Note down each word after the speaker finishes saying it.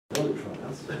All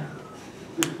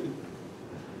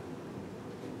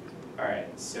right,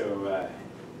 so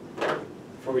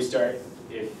before we start,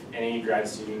 if any grad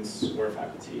students or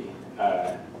faculty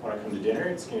want to come to dinner,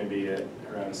 it's going to be at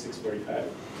around 6:45.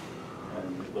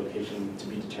 Location to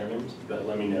be determined, but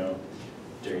let me know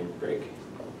during the break.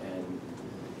 And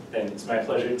then it's my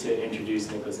pleasure to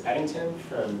introduce Nicolas Addington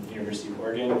from University of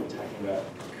Oregon. We're talking about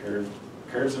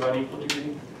curves of unequal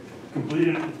degree. Complete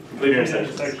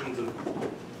intersections of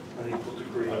unequal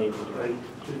degree. Right?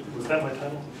 Was that my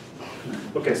title?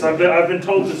 Okay, so I've been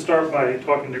told to start by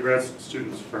talking to grad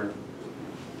students for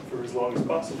as long as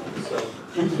possible. So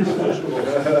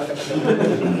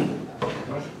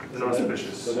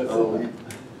inauspicious. So we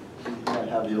might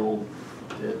have the old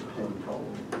dead pin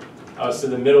problem. Oh, so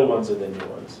the middle ones are the new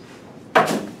ones.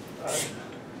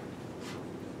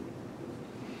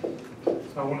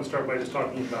 So I want to start by just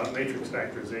talking about matrix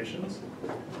factorizations.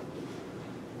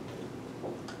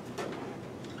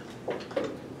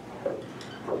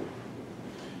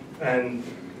 And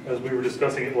as we were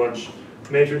discussing at lunch,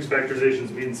 matrix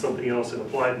factorizations means something else in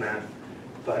applied math.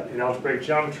 But in algebraic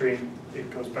geometry, it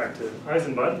goes back to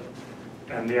Eisenbud.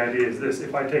 And the idea is this: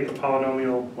 if I take a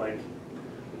polynomial like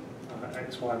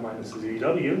xy minus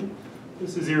zw,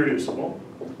 this is irreducible.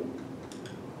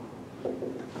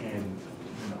 And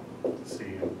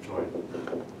see a joint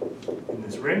in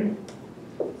this ring.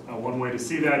 One way to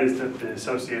see that is that the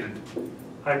associated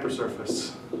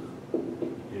hypersurface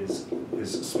is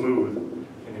smooth,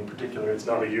 and in particular, it's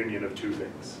not a union of two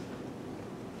things.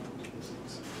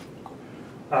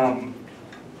 On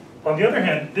the other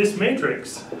hand, this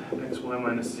matrix, xy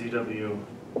minus zw,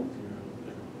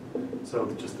 so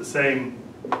just the same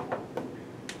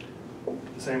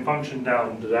function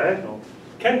down the diagonal,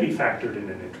 can be factored in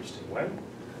an interesting way.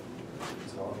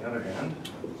 So on the other hand,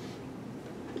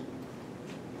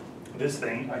 this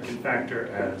thing I can factor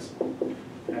as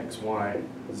xy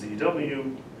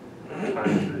zw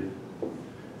times the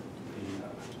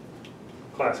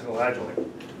classical adjoint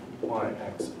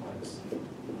yx minus.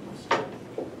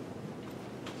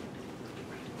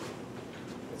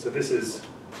 So this is,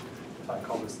 if I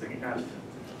call this thing f,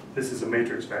 this is a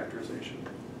matrix factorization.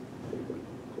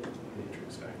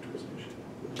 Matrix factorization.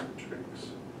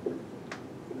 Matrix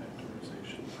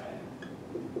factorization.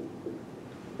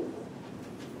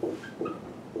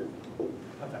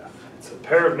 Of f. It's a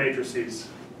pair of matrices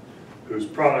whose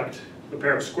product, a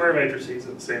pair of square matrices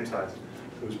of the same size,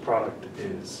 whose product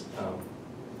is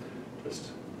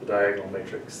just the diagonal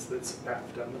matrix that's f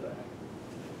down the diagonal.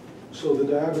 So the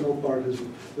diagonal part is,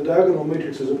 the diagonal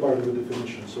matrix is a part of the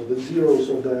definition, so the zeros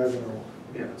of diagonal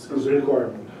is a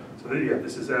requirement. So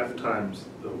this is f times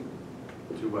the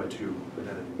 2 by 2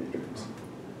 identity matrix.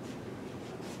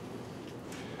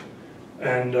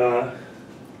 And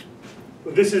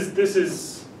this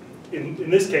is in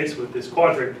this case with this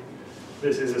quadric,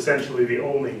 this is essentially the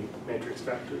only matrix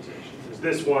factorization. There's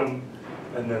this one,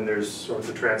 and then there's sort of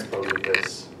the transpose of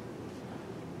this.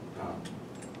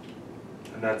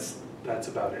 And that's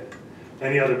about it.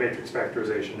 Any other matrix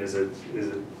factorization is a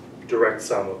direct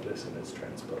sum of this and its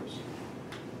transpose,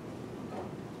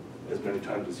 as many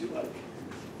times as you like.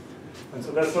 And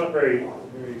so that's not very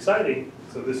exciting.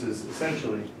 So this is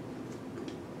essentially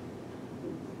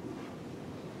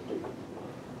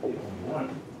the only one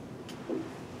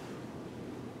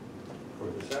for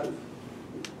this f.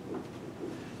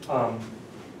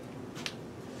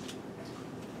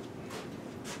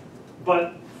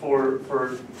 But for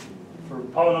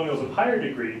polynomials of higher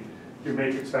degree, your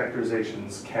matrix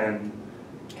factorizations can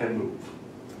move.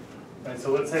 Right,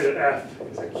 so let's say that f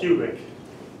is a cubic,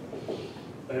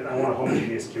 and I want a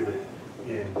homogeneous cubic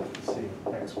in C,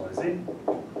 X, Y, Z.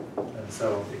 And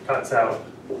so it cuts out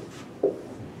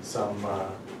some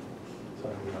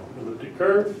elliptic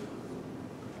curve.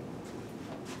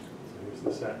 So here's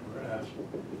the set where f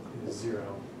is 0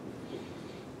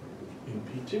 in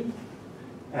P2.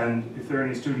 And if there are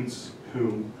any students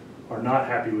who are not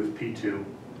happy with P2,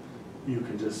 you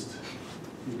can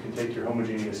take your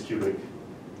homogeneous cubic.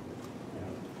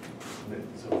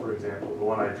 So for example, the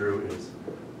one I drew is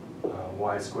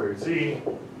y squared z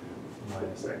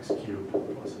minus x cubed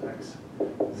plus x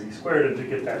z squared. And to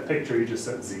get that picture, you just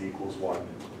set z equals 1.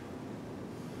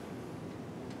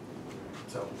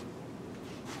 So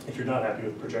if you're not happy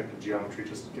with projective geometry,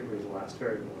 just get rid of the last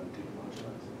variable and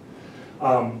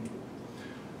decomposize.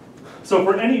 So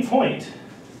for any point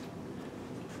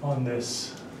on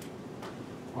this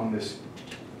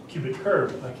cubic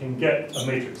curve, I can get a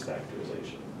matrix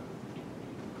factorization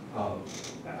of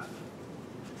f.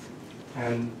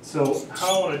 And so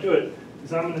how I want to do it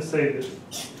is I'm going to say that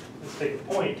let's take a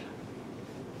point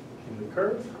in the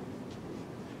curve,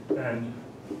 and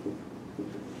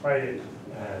write it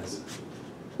as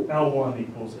L1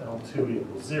 equals L2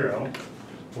 equals 0,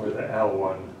 where the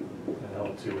L1 and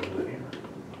L2 are linear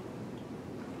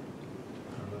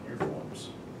forms.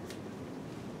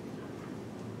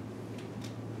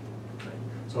 Okay.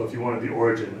 So if you wanted the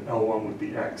origin, L1 would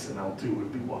be X and L2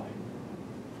 would be Y.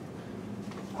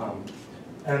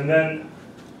 And then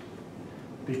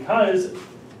because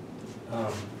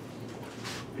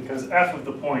f of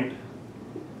the point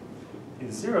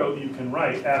is 0, you can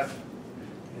write f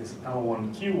is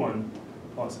L1 Q1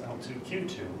 plus L2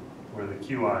 Q2, where the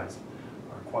QI's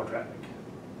are quadratic.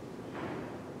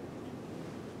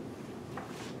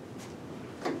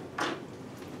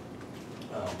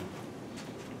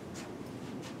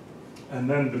 And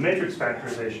then the matrix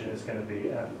factorization is going to be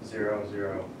F0,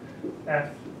 0,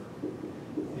 F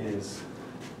is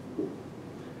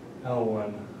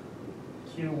L1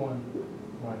 Q1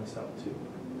 minus L2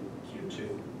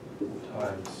 Q2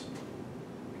 times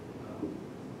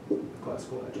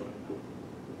classical adjoint.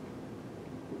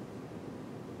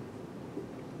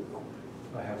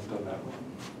 I haven't done that one.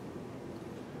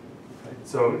 Okay.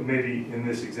 So maybe in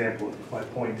this example, if my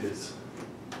point is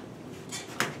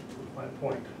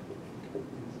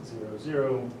 0,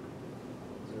 0,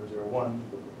 0, 0, 1,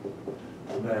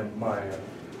 then my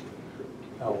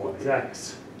L1 is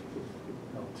X,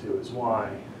 L2 is Y,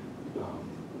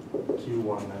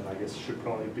 Q1 then I guess should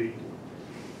probably be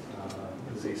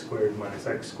Z squared minus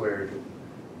X squared,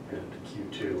 and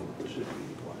Q2 should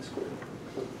be Y squared.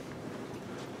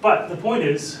 But the point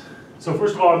is, so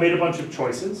first of all, I made a bunch of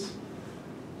choices,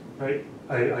 right?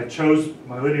 I chose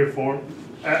my linear form.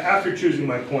 After choosing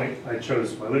my point, I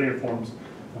chose my linear forms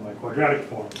and my quadratic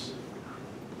forms.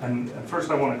 And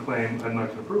first I want to claim, I'm not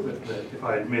going to prove it, that if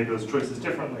I had made those choices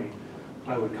differently,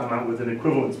 I would come out with an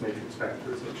equivalence matrix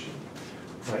factorization.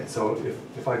 Right, so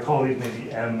if I call these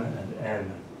maybe M and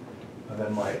N, and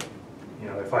then my,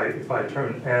 if I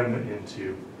turn M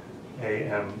into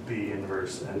AM, B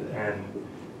inverse, and N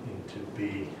into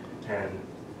B, N,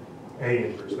 A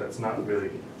inverse, that's not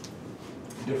really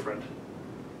different.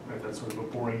 Right, that's sort of a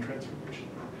boring transformation.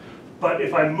 But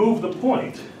if I move the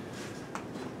point,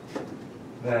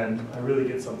 then I really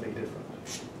get something different.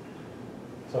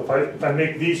 So if I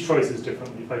make these choices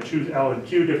differently, if I choose L and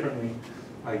Q differently,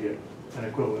 I get an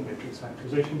equivalent matrix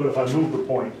factorization. But if I move the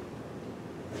point,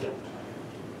 I don't.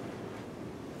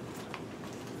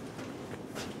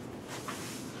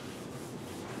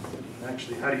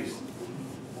 Actually, how do you,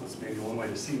 what's maybe one way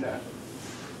to see that?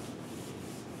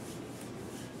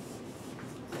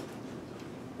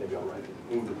 Maybe I'll write it,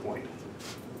 move the point.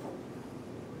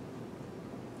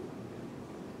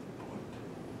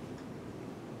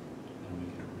 And we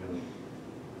get a really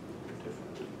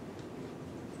different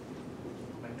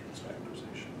matrix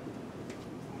factorization.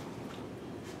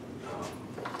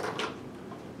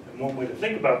 And one way to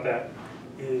think about that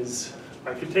is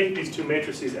I could take these two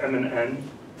matrices M and N,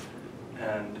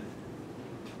 and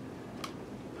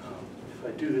if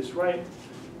I do this right,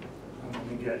 I'm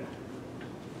going to get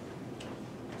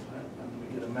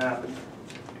a map.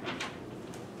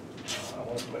 I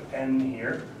want to put N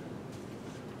here,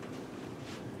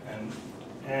 and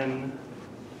N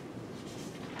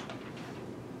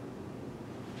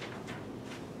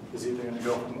is either going to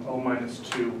go from O minus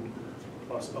 2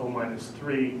 plus O minus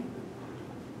 3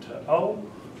 to O.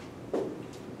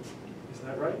 Is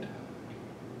that right?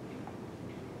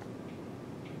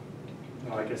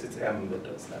 No, I guess it's M that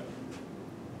does that.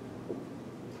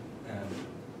 And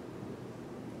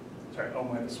sorry, O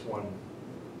minus 1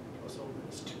 plus O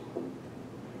minus 2.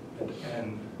 And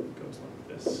N goes like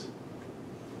this.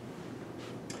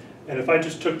 And if I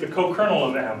just took the co-kernel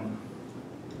of M,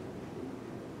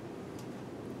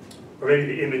 or maybe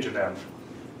the image of M,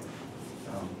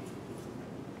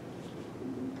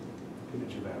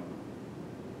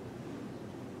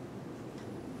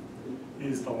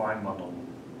 is the line bundle.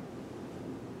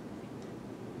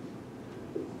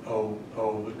 O,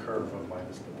 the curve of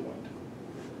minus the point.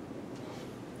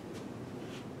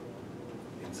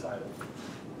 Inside of it.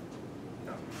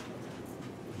 No.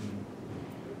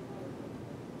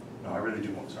 No, I really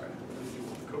do want, sorry, I really do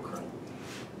want the co-kernel.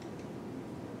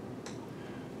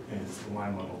 And it's the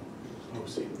line model OC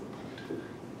of the point.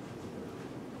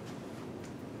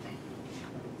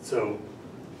 So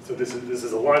this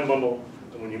is a line bundle,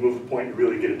 and when you move the point, you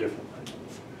really get a different line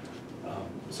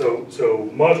bundle. So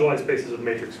moduli spaces of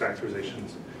matrix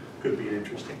factorizations could be an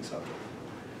interesting subject.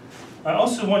 I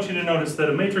also want you to notice that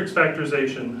a matrix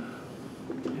factorization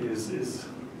is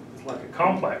like a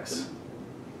complex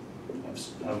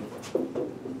of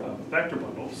vector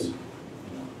bundles.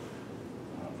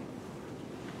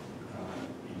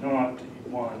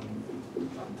 E1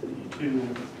 up to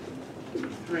E2,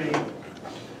 E3.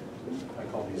 I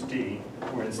call these D,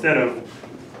 where instead of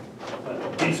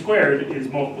D squared is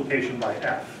multiplication by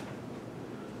F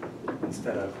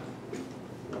instead of D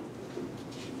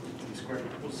squared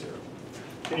equals 0.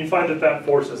 And you find that that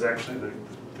forces actually the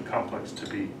complex to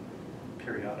be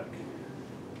periodic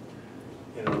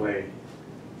in a way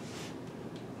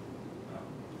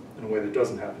that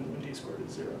doesn't happen when D squared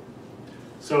is 0.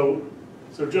 So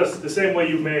just the same way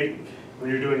you make,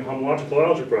 when you're doing homological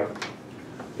algebra,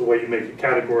 the way you make a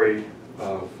category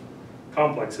of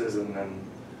complexes and then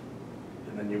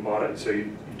you mod it. So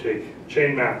you take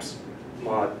chain maps,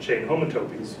 mod chain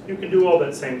homotopies. You can do all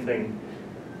that same thing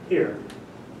here.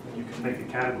 And you can make a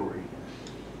category.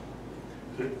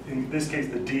 So in this case,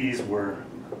 the D's were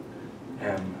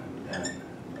M, N, M,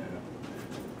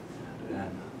 and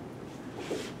N.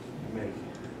 You make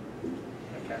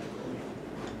a category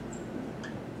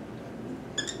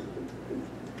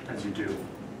as you do with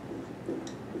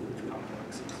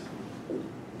complexes.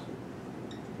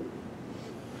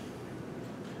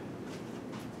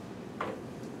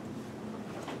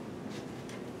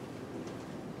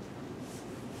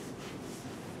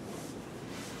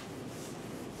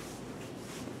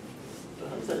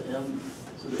 How's that M?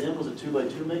 So the M was a 2 by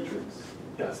 2 matrix.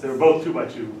 Yes, they were both 2 by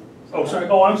 2. Oh, sorry.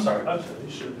 Oh, I'm sorry.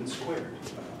 These should have been squared.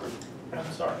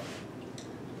 I'm sorry.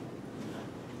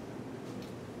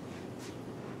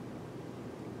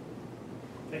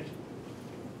 Thank you.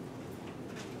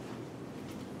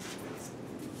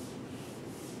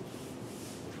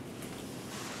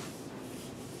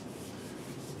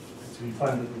 So you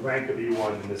find that the rank of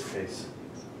E1 in this case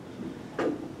is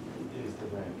the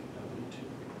rank of E2.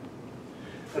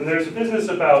 And there's a business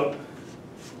about,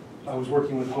 I was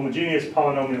working with homogeneous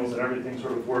polynomials and everything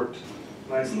sort of worked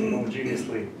nicely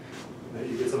homogeneously, that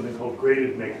you get something called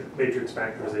graded matrix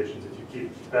factorizations if you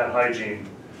keep that hygiene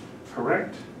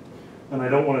correct. And I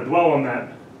don't want to dwell on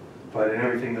that, but in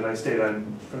everything that I state,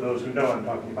 for those who know, I'm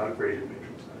talking about graded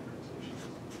matrix factorizations.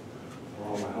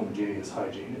 All my homogeneous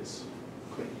hygiene is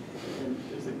clean. And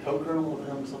is the co-kernel of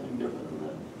M something different than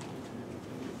that?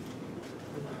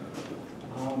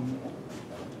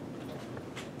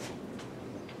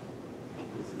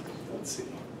 Let's see.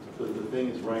 So the thing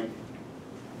is ranked,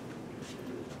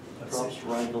 drops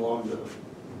rank along the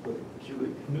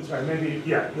cubic. Sorry, maybe,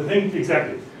 yeah, the thing,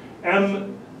 exactly.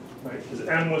 M, right, because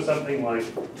M was something like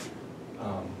L1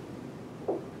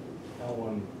 Q2.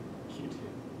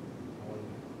 L1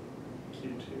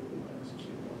 Q2 minus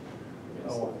Q1.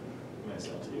 L1 Minus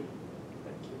L2.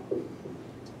 Thank you.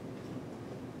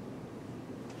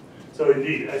 So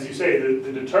indeed, as you say,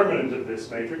 the determinant of this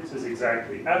matrix is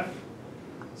exactly F.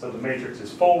 So the matrix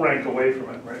is full rank away from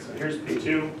it, right? So here's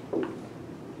P2,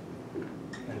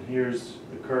 and here's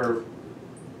the curve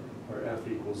where F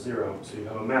equals 0. So you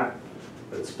have a map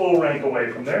that's full rank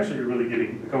away from there, so you're really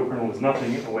getting, the co-kernel is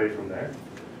nothing away from there.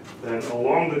 Then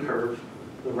along the curve,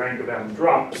 the rank of M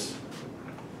drops,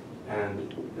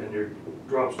 and then it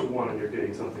drops to 1, and you're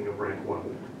getting something of rank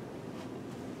 1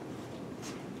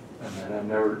 there. And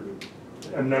then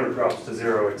M never drops to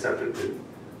 0 except at the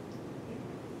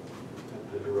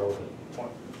irrelevant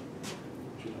point,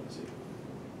 which you don't see.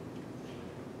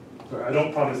 So I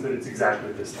don't promise that it's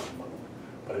exactly this line bundle,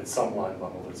 but it's some line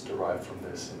bundle that's derived from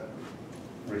this in a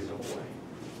reasonable way.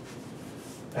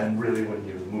 And really, when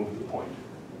you move the point,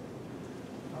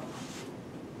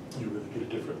 you really get a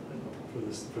different line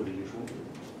bundle for the usual group.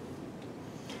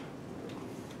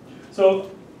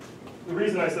 So the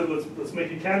reason I said let's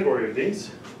make a category of these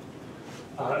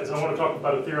is I want to talk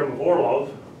about a theorem of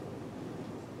Orlov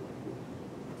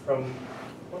from,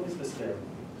 what is this theorem?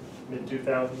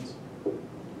 Mid-2000s?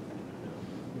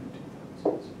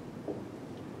 Mid-2000s.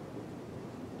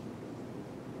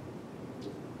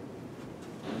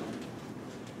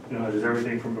 You know, there's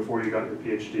everything from before you got your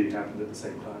PhD happened at the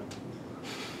same time.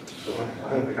 So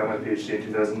I got my PhD in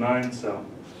 2009, so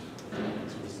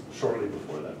this was shortly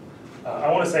before that. I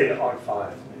want to say odd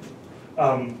 5, maybe.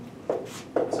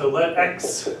 So let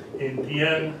X in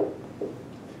Pn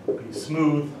be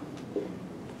smooth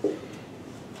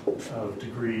of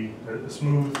degree,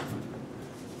 smooth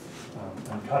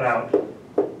and cut out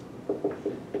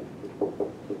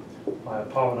by a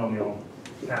polynomial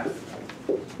f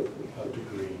of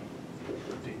degree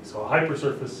d. So a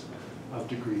hypersurface of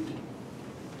degree d.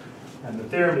 And the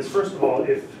theorem is, first of all,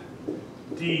 if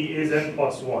d is n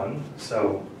plus 1,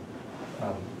 so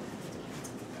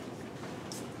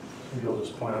maybe I'll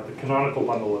just point out the canonical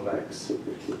bundle of x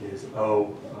is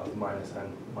O of minus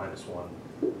n minus 1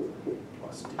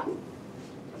 plus d.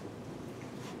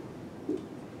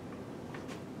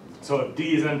 So if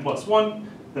d is n plus 1,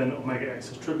 then omega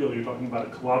x is trivial. You're talking about a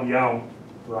Calabi-Yau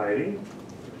variety.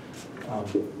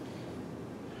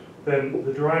 Then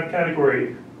the derived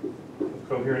category of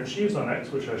coherent sheaves on X,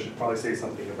 which I should probably say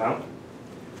something about,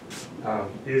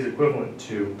 is equivalent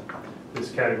to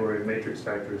this category of matrix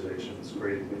factorizations,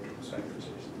 graded matrix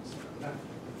factorizations.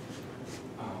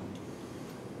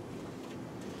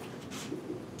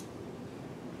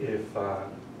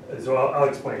 So I'll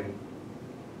explain.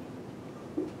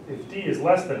 If D is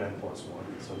less than n plus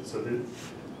 1, so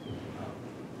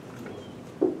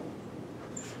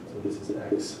this is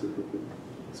X.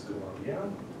 Let's go on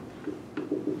down.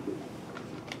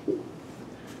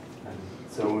 And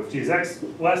so if G is X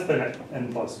less than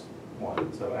n plus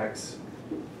 1, so X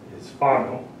is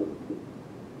Fano, so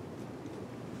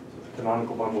the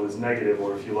canonical bundle is negative,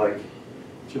 or if you like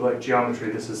geometry,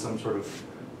 this is some sort of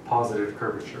positive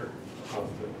curvature of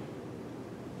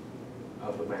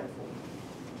the manifold.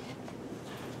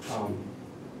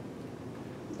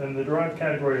 Then the derived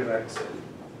category of X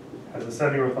has a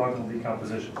semi-orthogonal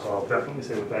decomposition, so I'll definitely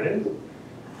say what that is. And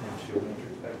two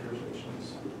matrix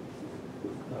factorizations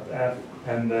of F,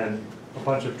 and then a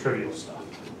bunch of trivial stuff,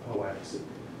 OX.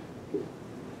 And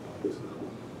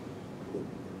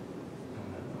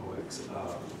then OX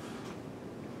of,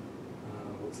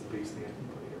 what's the base thing I can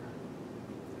put here?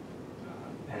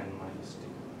 N minus D.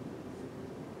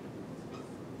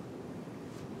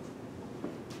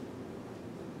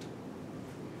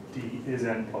 D is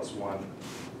n plus 1.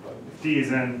 But if D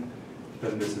is n,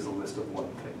 then this is a list of one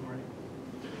thing, right?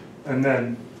 And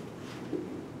then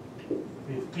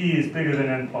if D is bigger than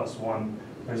n plus 1,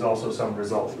 there's also some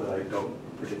result that I don't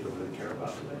particularly care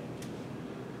about today.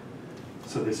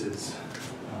 So this is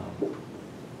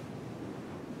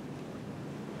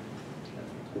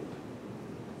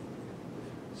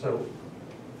so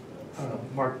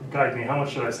Mark, guide me. How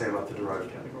much should I say about the derived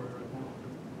category right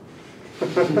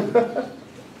now?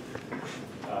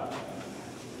 I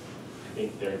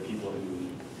think there are people who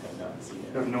have not seen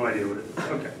it. I have no idea what it is.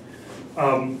 Okay.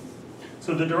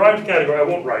 So the derived category, I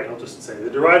won't write, I'll just say. The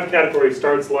derived category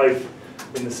starts life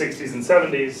in the 60s and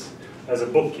 70s as a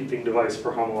bookkeeping device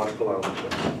for homological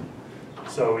algebra.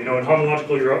 So, you know, in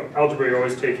homological algebra, you're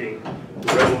always taking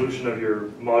the resolution of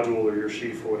your module or your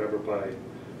sheaf or whatever by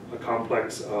a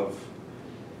complex of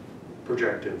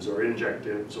projectives or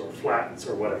injectives or flats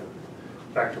or whatever,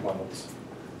 factor bundles.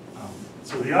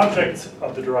 So the objects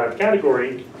of the derived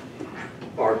category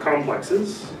are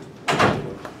complexes,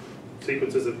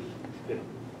 sequences of,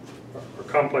 or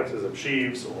complexes of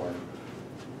sheaves, or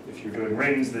if you're doing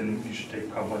rings, then you should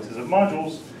take complexes of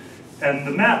modules. And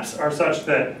the maps are such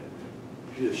that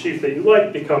the sheaf that you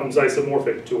like becomes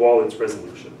isomorphic to all its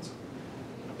resolutions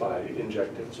by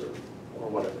injectives or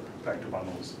whatever, factor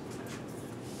bundles.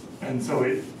 And so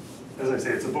it, as I say,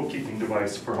 it's a bookkeeping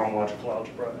device for homological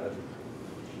algebra that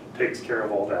takes care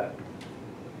of all that.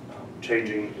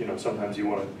 Changing, you know, sometimes you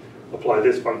want to apply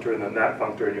this functor and then that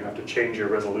functor and you have to change your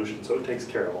resolution, so it takes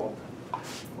care of all that.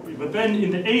 But then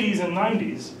in the 80s and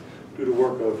 90s, due to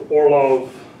work of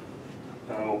Orlov,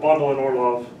 Bondel and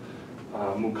Orlov,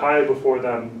 Mukai before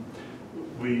them,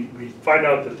 we find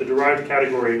out that the derived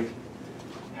category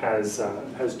has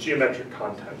geometric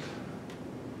content.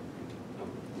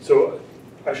 So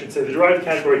I should say the derived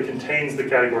category contains the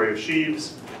category of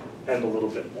sheaves and a little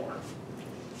bit more.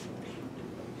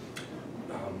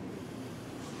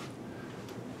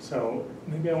 So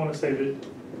maybe I want to say that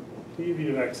dV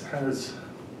of x has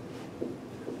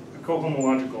a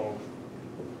cohomological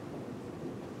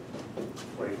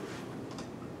flavor.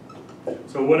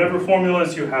 So whatever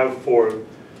formulas you have for the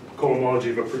cohomology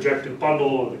of a projective bundle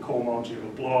or the cohomology of a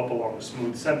blow-up along a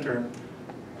smooth center,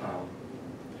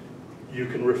 you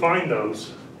can refine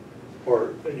those,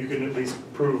 or you can at least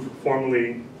prove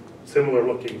formally similar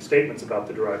looking statements about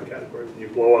the derived category. When you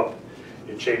blow up,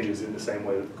 it changes in the same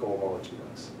way that the cohomology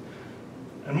does.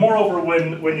 And moreover,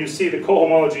 when you see the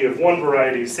cohomology of one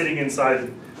variety sitting inside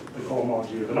the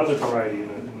cohomology of another variety in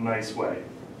a nice way,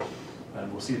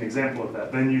 and we'll see an example of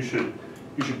that, then you should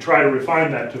try to refine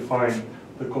that to find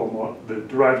the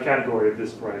derived category of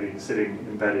this variety sitting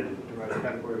embedded in the derived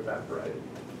category of that variety.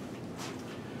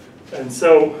 And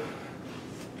so,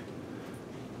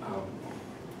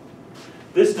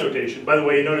 this notation, by the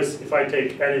way, you notice if I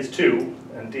take n is 2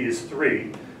 and d is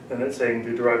 3, then that's saying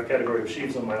the derived category of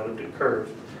sheaves on my elliptic curve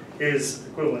is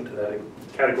equivalent to that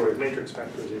category of matrix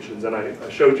factorizations. And I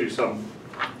showed you some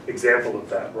example of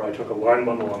that where I took a line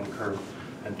bundle on the curve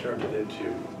and turned it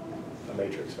into a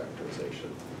matrix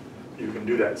factorization. You can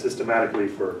do that systematically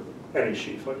for any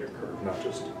sheaf on your curve, not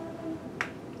just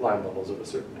line bundles of a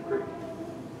certain degree.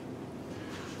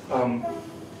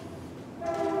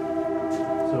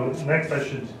 So next I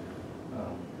should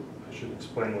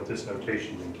explain what this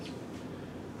notation means.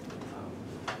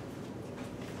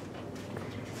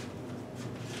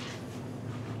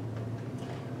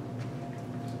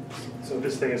 So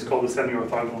this thing is called the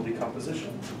semi-orthogonal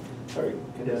decomposition. Sorry,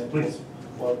 Yes, please.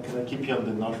 Well, can I keep you on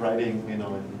the not writing, and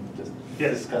just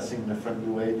discussing in a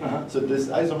friendly way? So these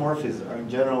isomorphisms are in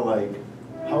general like,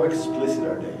 how explicit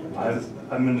are they?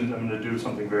 I'm going to do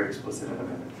something very explicit in a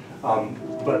minute.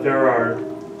 But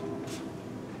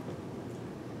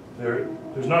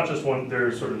there's not just one,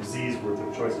 there's sort of Z's worth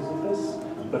of choices of this,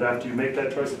 but after you make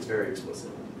that choice, it's very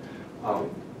explicit.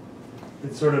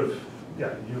 It's sort of,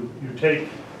 yeah, you take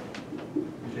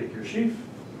your sheaf.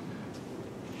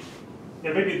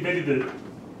 Yeah, maybe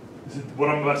what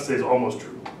I'm about to say is almost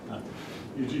true.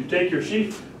 You take your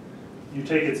sheaf, you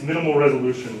take its minimal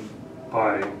resolution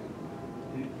by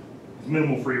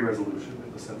minimal free resolution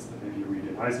in the sense that maybe you read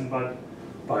in Eisenbud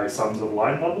by sums of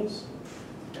line levels.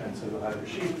 And so you'll have your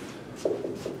sheaf,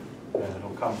 and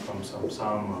it'll come from some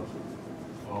sum of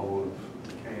O of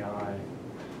Ki,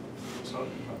 from some of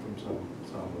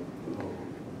O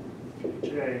of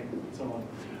Kj, and so on.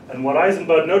 And what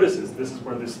Eisenbud notices, this is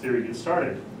where this theory gets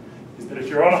started, is that if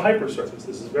you're on a hypersurface,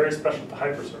 this is very special to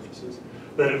hypersurfaces,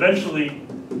 that eventually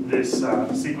this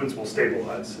sequence will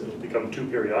stabilize. It'll become too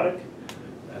periodic,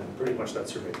 and pretty much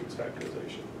that's your matrix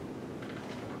factorization.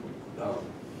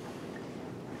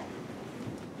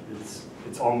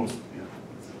 It's almost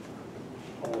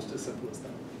as simple as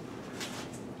that.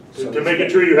 So to make it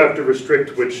true, you have to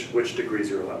restrict which degrees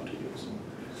you're allowed to use.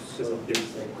 So the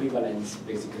equivalence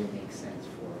basically makes sense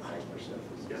for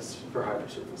hypersurfaces. Yes, for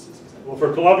hypersurfaces. Well,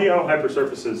 for Calabi-Yau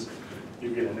hypersurfaces,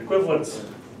 you get an equivalence.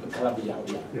 The Calabi-Yau,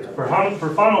 Yeah. For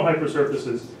Fano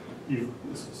hypersurfaces, you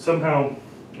somehow,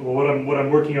 well, what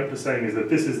I'm working up to saying is that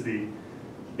this is the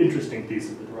interesting piece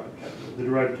of the derived category. The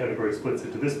derived category splits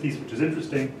into this piece, which is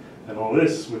interesting, and all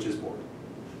this, which is boring.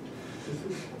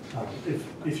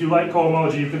 If you like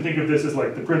cohomology, you can think of this as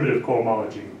like the primitive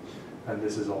cohomology, and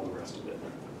this is all the rest of it.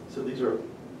 So these are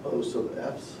O sub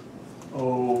F's?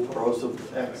 O Or O sub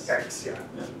X? X, yeah.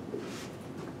 Yeah.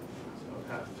 So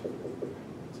F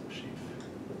is a sheaf.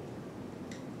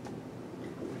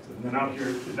 And then out here,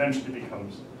 it eventually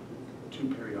becomes too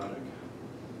periodic.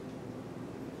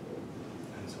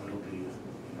 And so it'll be,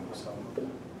 some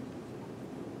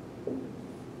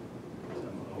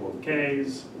O of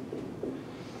K's,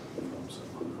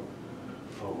 some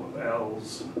O of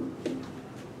L's,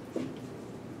 and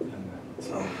then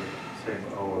some same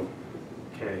O of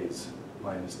K's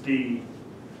minus D,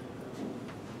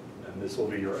 and this will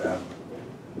be your M,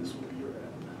 and this will be your N.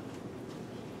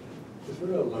 Is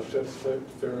there a Lefschetz type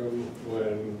theorem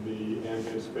when the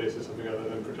ambient space is something other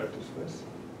than projective space?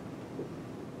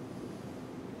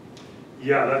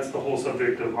 Yeah, that's the whole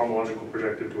subject of homological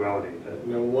projective duality.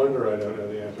 No wonder I don't know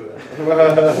the answer to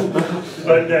that.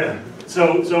 But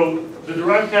so the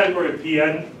derived category of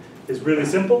Pn is really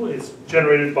simple. It's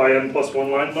generated by n plus 1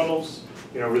 line bundles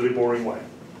in a really boring way.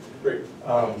 Great.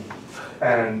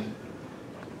 And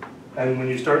when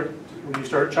you start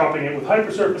chopping it with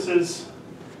hypersurfaces,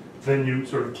 then you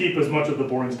sort of keep as much of the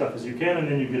boring stuff as you can, and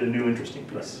then you get a new interesting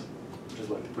piece, which is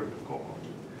like the primitive cohomology.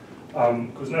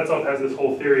 Kuznetsov has this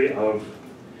whole theory of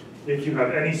if you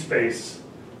have any space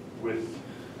with,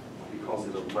 he calls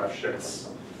it a Lefschetz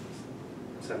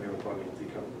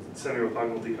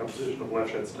semi-orthogonal decomposition of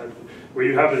Lefschetz type, where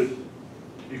you have it,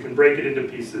 you can break it into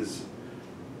pieces,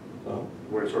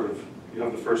 where sort of you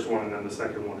have the first one and then the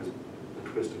second one is the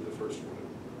twist of the first one.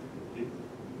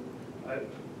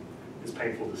 It's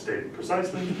painful to state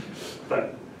precisely,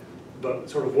 but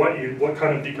sort of what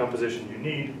kind of decomposition you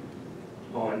need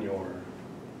on your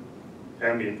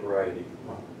ambient variety,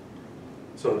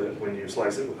 so that when you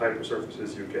slice it with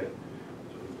hypersurfaces, you get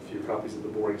sort of a few copies of the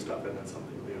boring stuff and then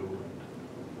something new,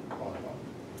 and on and on.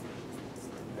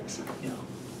 Excellent. Yeah.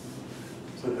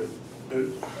 So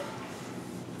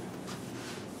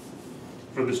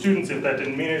for the students, if that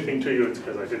didn't mean anything to you, it's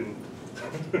because I didn't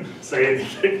say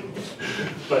anything.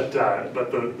 But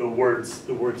the words,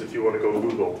 if you want to go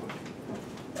Google,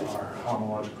 are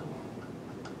homological.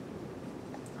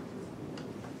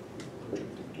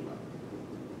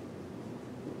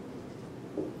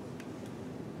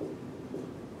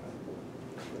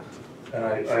 And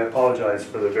I apologize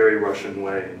for the very Russian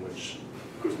way in which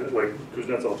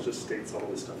Kuznetsov just states all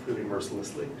this stuff really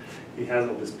mercilessly. He has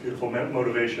all this beautiful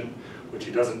motivation, which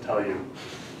he doesn't tell you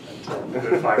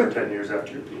until 5 or 10 years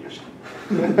after your PhD.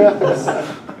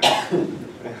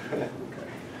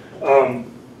 Okay.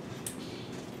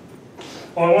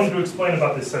 I wanted to explain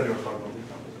about this semi-orthogonal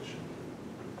decomposition.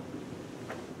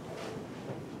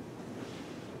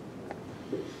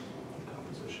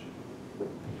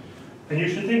 And you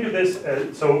should think of this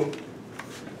as, so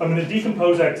I'm going to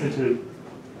decompose X into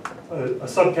a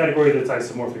subcategory that's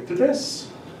isomorphic to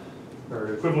this,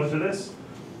 or equivalent to this,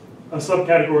 a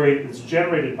subcategory that's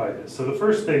generated by this. So the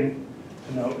first thing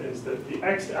to know is that the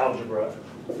X algebra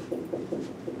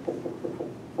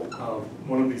of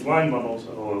one of these line bundles,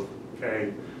 O of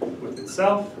K with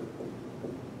itself,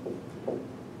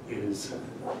 is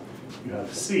you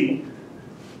have C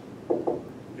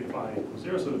if I equals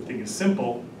 0, so the thing is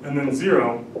simple, and then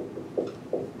 0 if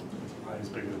I is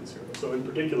bigger than 0. So in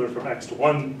particular from X to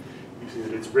 1, you see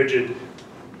that it's rigid.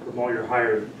 From all your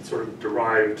higher, it's sort of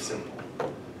derived simple,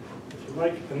 if you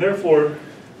like. And therefore,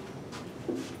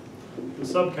 the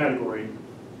subcategory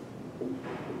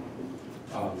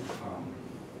of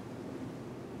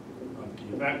d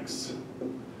of x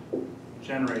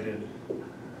generated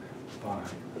by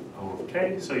O of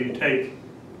k. So you take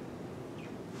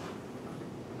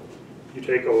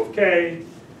O of k,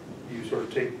 you sort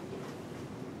of take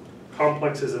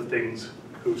complexes of things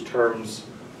whose terms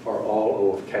are all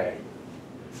O of k.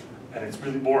 And it's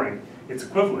really boring. It's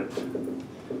equivalent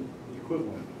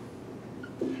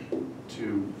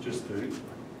to just the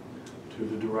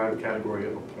derived category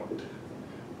of a point,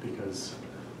 because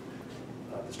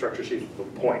the structure sheaf of a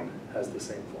point has the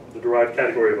same form. The derived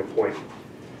category of a point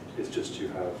is just you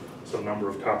have some number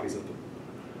of copies of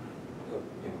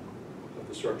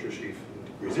the structure sheaf in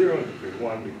degree 0, in degree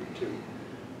 1, degree 2.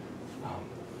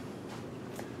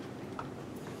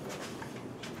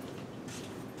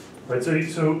 Right, so you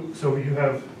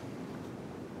have,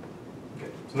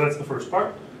 okay, so that's the first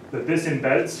part, that this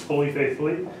embeds fully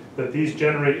faithfully, that these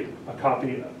generate a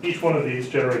copy, each one of these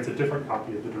generates a different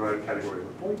copy of the derived category of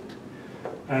a point.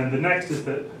 And the next is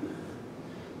that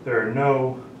there are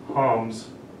no HOMs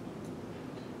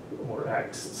or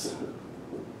X's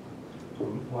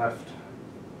from left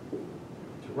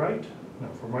to right, no,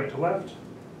 from right to left,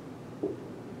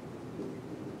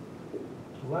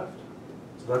 So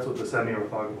that's what the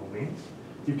semi-orthogonal means.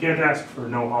 You can't ask for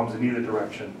no HOMs in either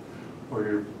direction,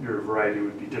 or your variety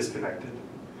would be disconnected.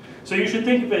 So you should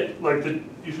think of it like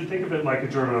a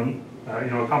German,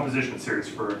 a composition series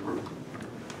for a group.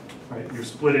 Right? You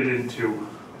split it into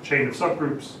a chain of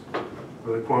subgroups,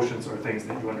 where the quotients are things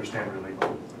that you understand really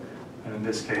well. And in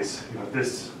this case, you have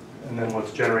this, and then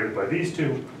what's generated by these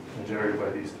two, and generated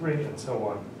by these three, and so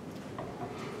on.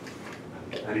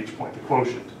 At each point, the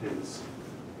quotient is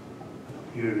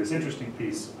either this interesting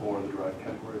piece or the derived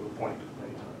category of a point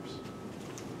many times.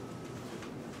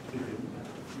 You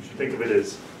should think of it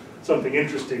as something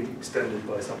interesting extended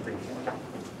by something more.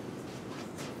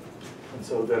 And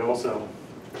so then also,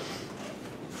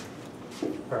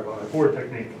 parabolic forward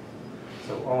technique,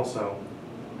 so also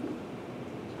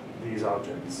these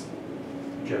objects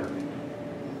generate.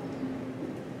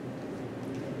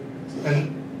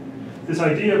 And this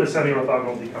idea of a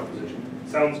semi-orthogonal decomposition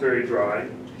sounds very dry,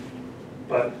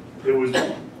 but it was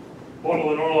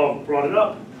Bodel and Orlov brought it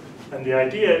up, and the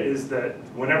idea is that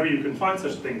whenever you can find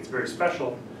such a thing, it's very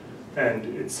special, and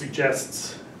it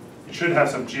suggests it should have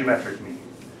some geometric meaning.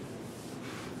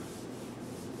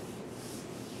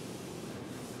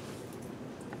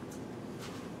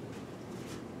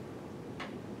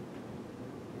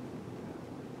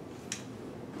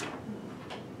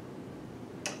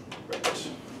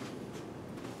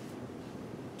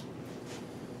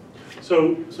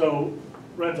 So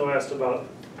Renzo asked about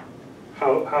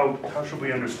how should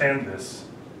we understand this?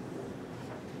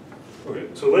 Okay,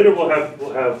 so later we'll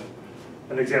have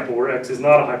an example where X is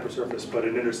not a hypersurface but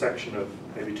an intersection of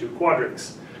maybe two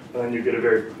quadrics, and then you get a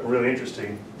really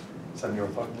interesting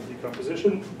semi-orthogonal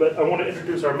decomposition. But I want to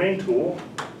introduce our main tool,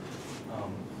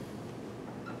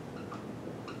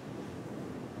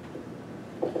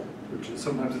 which is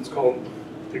sometimes it's called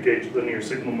the gauge linear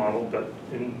signal model, but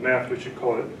in math we should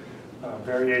call it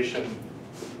variation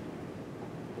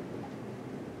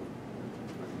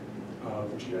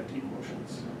of GIT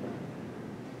quotients.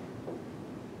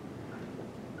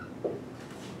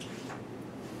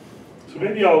 So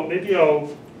maybe I'll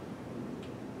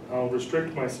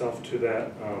restrict myself to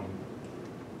that.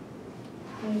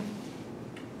 Maybe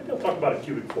I'll talk about a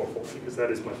cubic fourfold because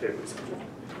that is my favorite subject.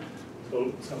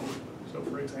 So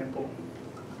for example,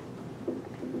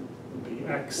 the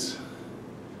X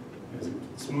is a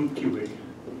smooth cubic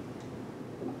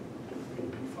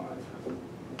P5.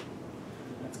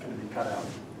 That's going to be cut out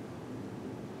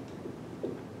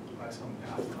by some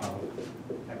path of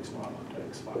X naught up to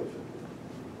X5.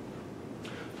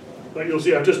 But you'll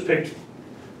see I've just picked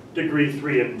degree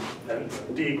 3 and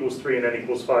D equals 3 and N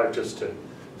equals 5 just to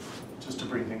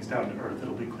bring things down to earth.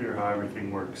 It'll be clear how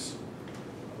everything works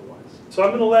otherwise. So I'm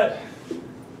going to let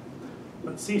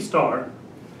C star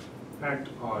act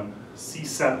on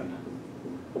C7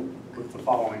 with the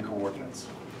following coordinates.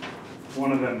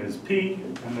 One of them is P,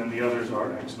 and then the others are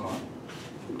x0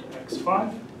 to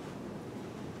x5.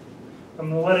 I'm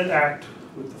going to let it act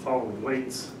with the following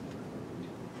weights.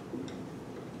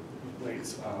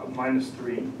 Weights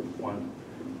 -3, 1,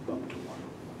 up to 1.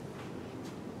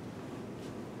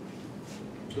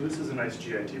 So this is a nice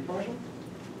GIT problem.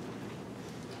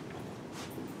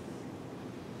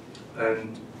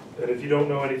 And if you don't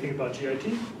know anything about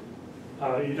GIT,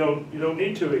 you don't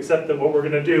need to, except that what we're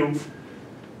going to do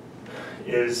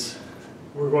is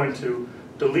we're going to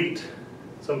delete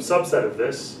some subset of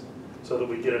this so that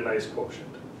we get a nice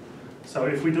quotient. So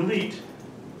if we delete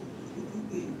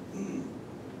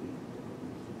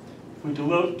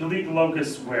the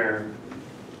locus where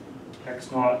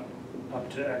x0 up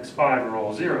to x5 are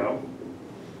all 0,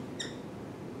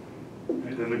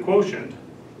 and then the quotient,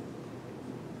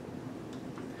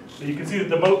 so you can see that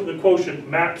the quotient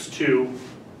maps to,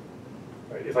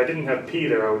 right, if I didn't have p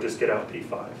there, I would just get out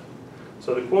p5.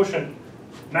 So the quotient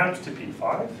maps to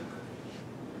p5,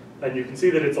 and you can see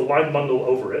that it's a line bundle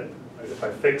over it. Right? If I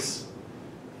fix,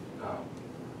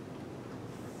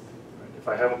 if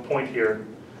I have a point here,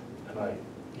 and I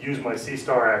use my C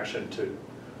star action to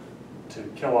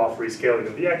kill off rescaling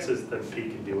of the x's, then p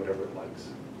can do whatever it likes.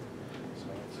 So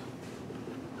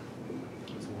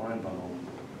it's a line bundle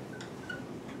over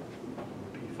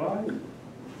p5.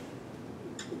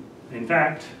 In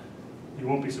fact, you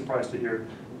won't be surprised to hear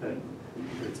that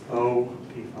it's O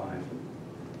p5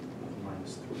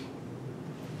 -3.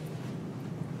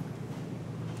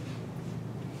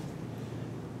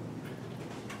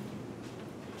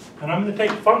 And I'm going to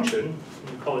take a function,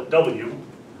 we call it W,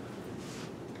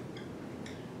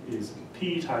 is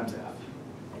P times F.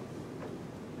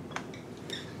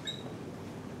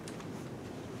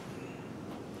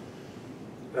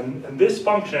 And this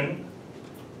function,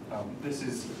 this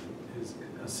is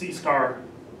a C star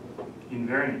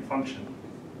invariant function.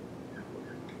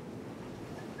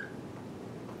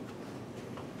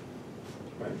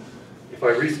 Right. If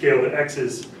I rescale the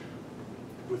x's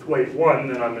with weight 1,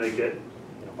 then I'm going to get,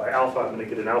 by alpha, I'm going to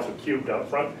get an alpha cubed out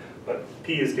front, but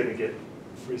p is going to get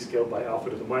rescaled by alpha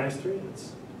to the -3, and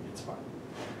it's fine.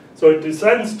 So it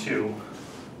descends to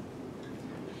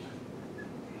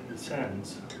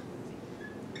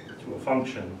a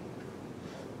function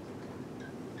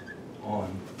on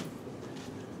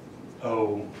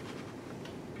O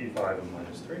p5 and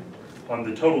 -3 on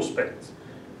the total space.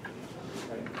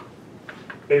 Right?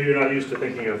 Maybe you're not used to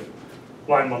thinking of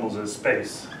line bundles as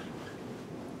spaces,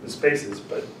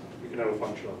 but you can have a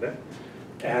function on there.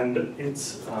 And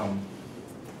it's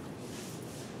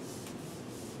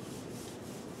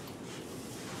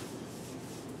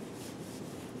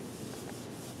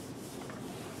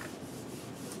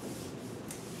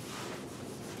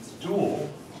dual.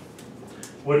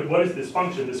 What is this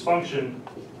function? This function,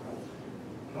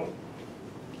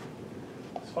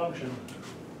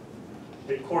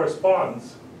 it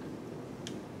corresponds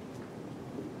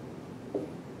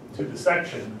to the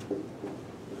section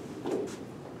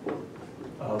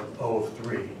of O of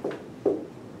 3,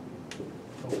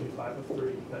 OP5 of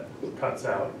 3, that cuts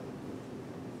out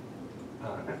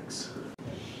x,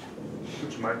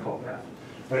 which you might call F.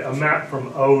 Right, a map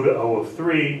from O to O of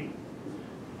 3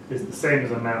 is the same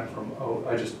as a map from O.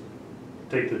 I just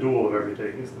take the dual of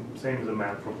everything. It's the same as a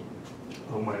map from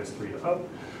O -3 to O.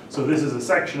 So this is a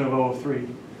section of O of 3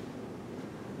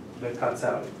 that cuts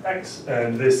out x,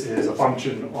 and this is a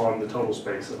function on the total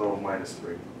space of O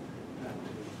 -3.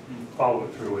 You follow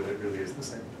it through, and it really is the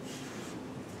same.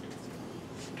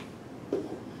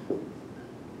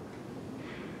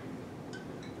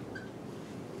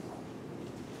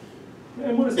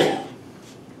 And what is it?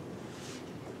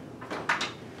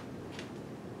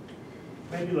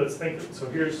 Maybe let's think. So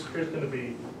here's going to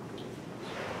be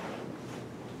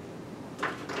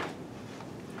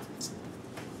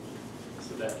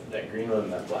that green one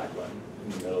and that black one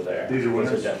in the middle there. These are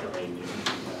winners. These are definitely new.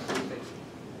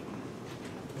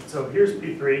 So here's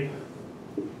P3.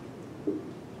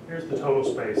 Here's the total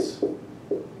space of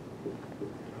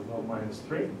O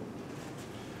 -3.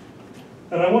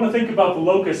 And I want to think about the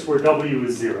locus where W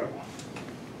is 0.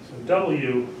 So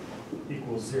W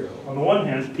equals 0. On the one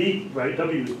hand, P, right,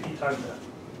 W is P times F.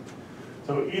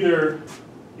 So either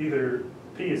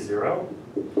P is 0,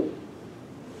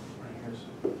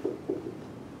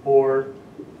 or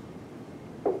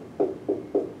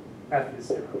F is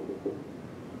 0.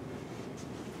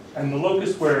 And the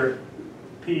locus where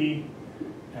P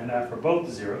and F are both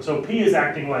 0. So P is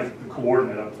acting like the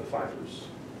coordinate of the fibers.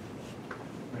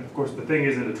 And of course, the thing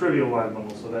isn't a trivial line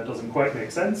bundle, so that doesn't quite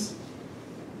make sense.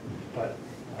 But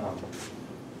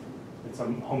It's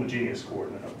some homogeneous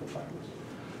coordinate of the fibers.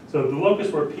 So the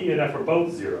locus where P and F are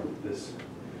both 0, this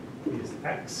is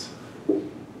X.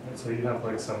 And so you have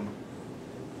like some,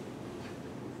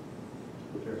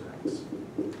 there's X.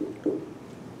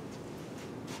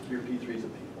 Your P3 is a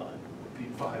P5.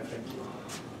 P5, thank you.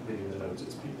 Maybe the notes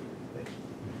it's P3. Thank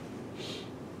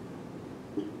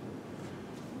you.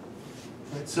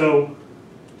 Right, so,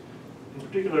 in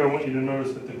particular, I want you to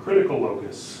notice that the critical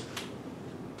locus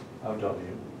of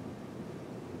W,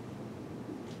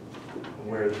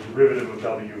 where the derivative of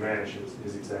W vanishes,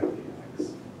 is exactly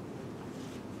X.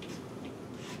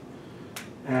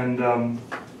 And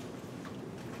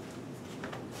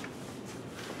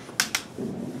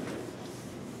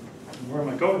where am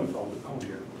I going with all this? Oh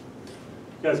dear.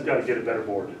 You guys have got to get a better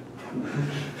board.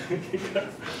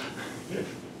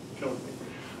 Killing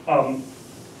me.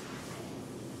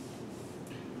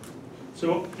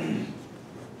 So,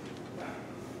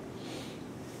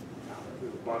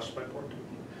 watched my board.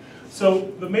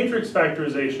 So the matrix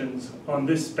factorizations on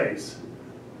this space,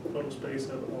 total space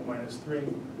of O minus 3,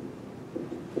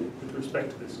 with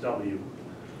respect to this W,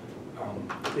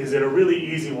 is in a really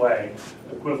easy way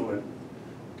equivalent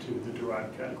to the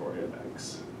derived category of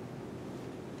X.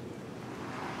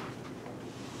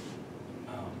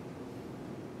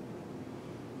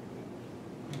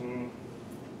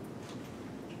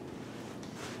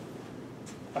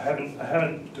 I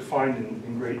haven't defined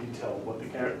in great detail what the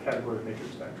category of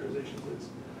matrix factorizations is.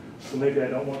 So maybe I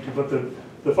don't want to, but the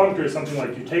functor is something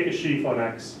like you take a sheaf on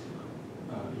X,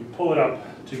 you pull it up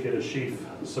to get a sheaf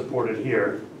supported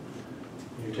here,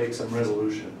 you take some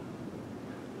resolution,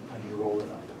 and you roll it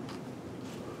up.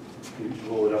 You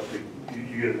roll it up,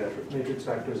 you get a matrix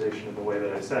factorization in the way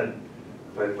that I said,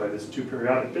 by this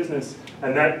two-periodic business,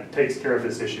 and that takes care of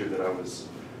this issue that I was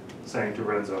saying to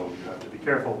Renzo, you have to be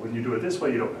careful. When you do it this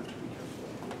way, you don't have to be careful.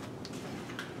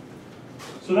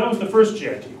 So that was the first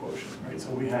GIT quotient, right?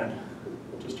 So we had,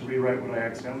 just to rewrite what I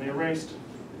accidentally erased,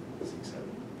 C7.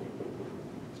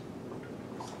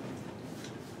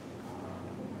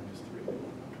 Minus 3,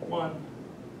 1.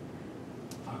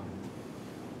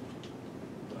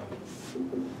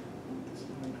 This is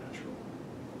unnatural.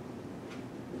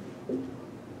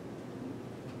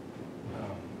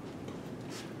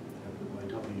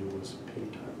 W was P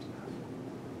times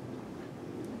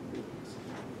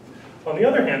F. On the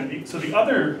other hand, so the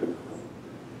other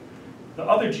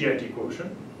GIT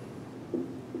quotient,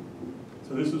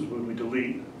 so this is when we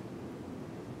delete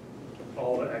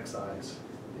all the xi's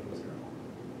being 0.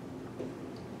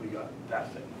 We got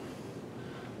that thing.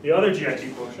 The other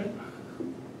GIT quotient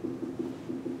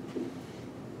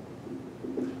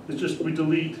is just we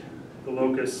delete the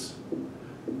locus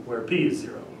where P is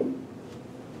 0.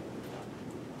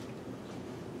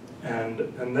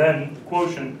 And then the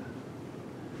quotient,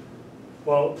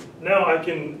 well, now I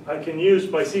can use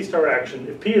my C star action.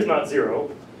 If P is not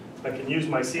 0, I can use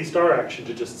my C star action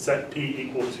to just set P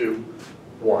equal to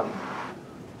 1.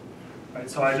 Right,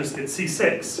 so I just get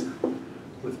C6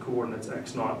 with coordinates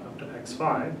x0 up to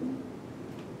x5.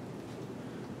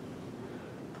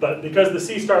 But because the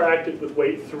C star acted with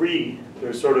weight 3,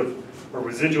 there's sort of a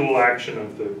residual action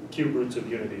of the cube roots of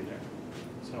unity there.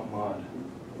 So mod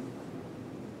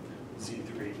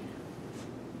Z3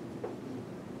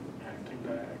 acting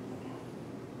diagonal.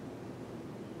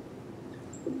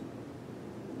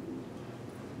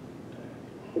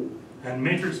 And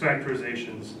matrix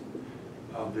factorizations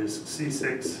of this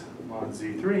C6 mod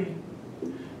Z3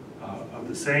 of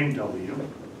the same W.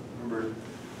 Remember,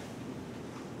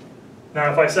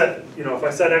 now if I set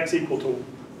x equal to,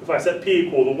 if I set P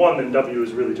equal to 1, then W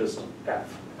is really just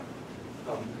F.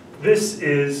 This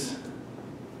is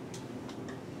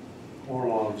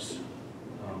Orlov's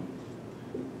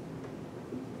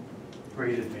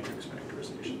graded matrix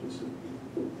factorizations,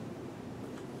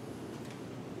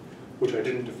 which I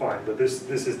didn't define, but this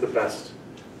is the best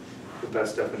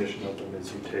definition of them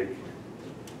is you take,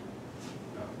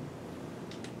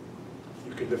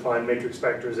 you can define matrix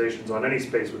factorizations on any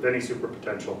space with any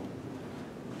superpotential,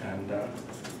 and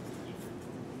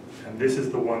this is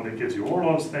the one that gives you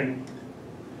Orlov's thing,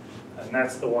 and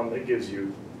that's the one that gives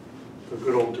you the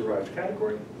good old derived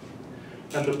category.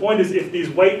 And the point is, if these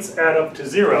weights add up to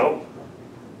 0,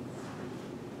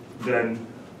 then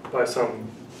by some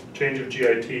change of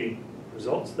GIT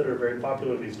results that are very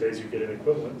popular these days, you get an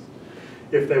equivalence.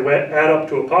 If they add up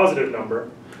to a positive number,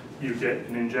 you get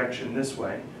an injection this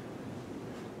way.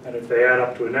 And if they add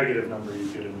up to a negative number, you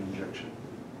get an injection,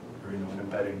 or an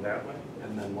embedding that way.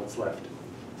 And then what's left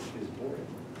is boring.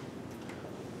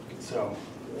 So,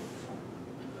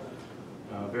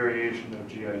 variation of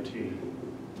GIT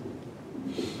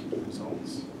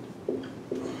results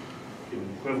given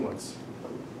equivalence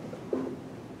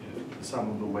if the sum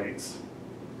of the weights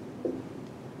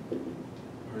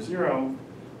are 0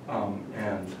 and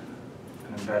an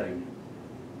embedding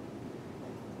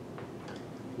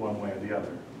one way or the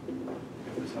other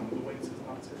if the sum of the weights is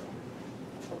not 0.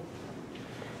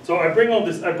 So I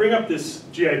bring up this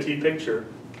GIT picture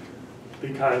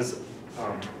because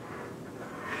I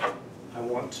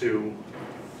want to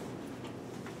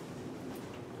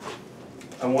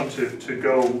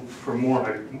go for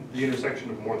the intersection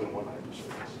of more than one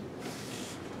hypersurface.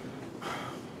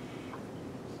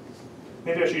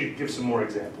 Maybe I should give some more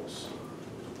examples.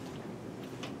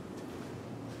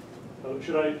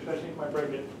 Should I take my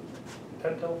break at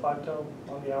 10 till, 5 till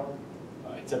on the hour?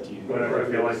 It's up to you. Whatever I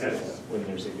feel like it. When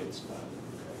there's a good spot.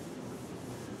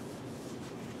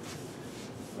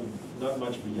 Not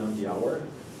much beyond the hour.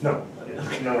 No,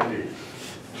 no indeed.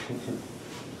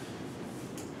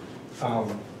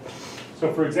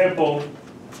 So for example,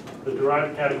 the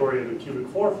derived category of a cubic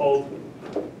fourfold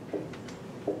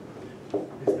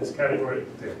is this category of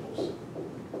examples.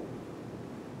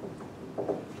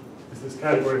 Is this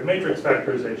category of matrix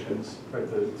factorizations, right?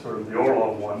 The sort of the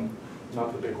Orlov one,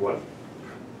 not the big one.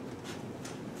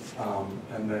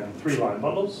 And then 3 line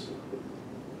bundles.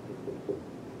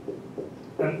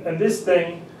 And this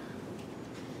thing,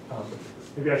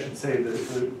 maybe I should say that,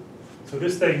 so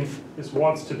this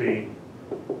wants to be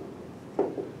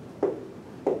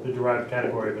the derived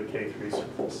category of a K3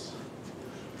 surface.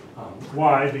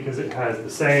 Why? Because it has the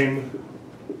same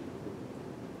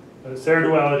Serre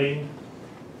duality,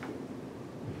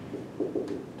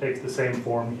 takes the same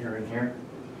form here and here.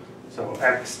 So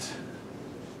xi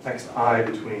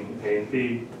between A and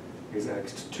B is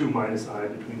x2 minus I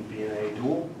between B and A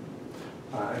dual.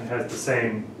 And has the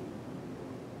same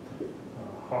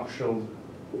Hochschild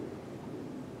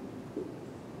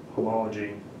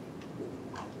homology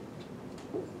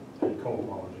and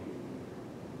cohomology.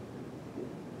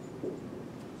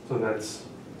 So that's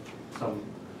some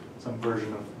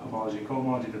version of homology and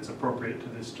cohomology that's appropriate to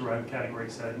this derived category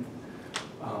setting.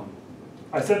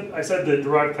 I said that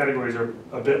derived categories are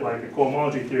a bit like a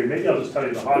cohomology theory. Maybe I'll just tell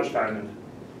you the Hodge diamond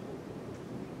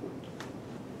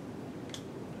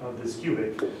of this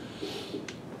cubic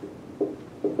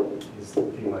is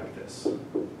looking like this.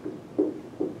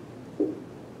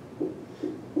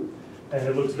 And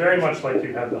it looks very much like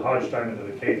you have the Hodge diamond of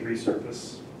a K3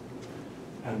 surface,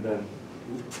 and then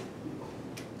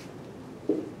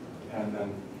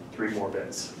 3 more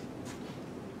bits.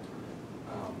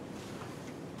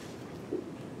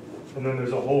 And then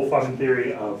there's a whole fun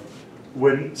theory of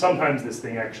when sometimes this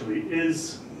thing actually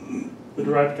is the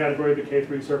derived category of the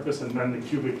K3 surface, and then the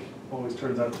cubic always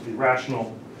turns out to be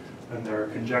rational, and there are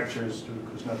conjectures due to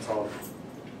Kuznetsov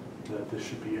that this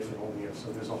should be if and only if.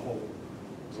 So there's a lot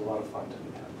of fun to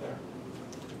be had there.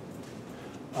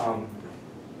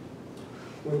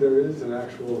 When there is an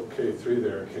actual K3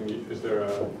 there,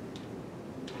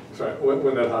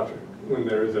 when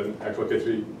there is an actual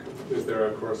K3, is there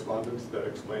a correspondence that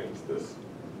explains this?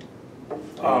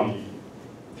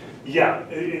 Yeah,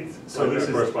 so like this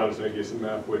a correspondence in a Gießen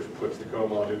map which puts the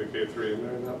cohomology of the K3 in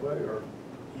there in that way, or?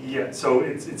 Yeah, so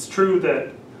it's true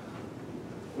that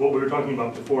what we were talking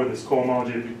about before, this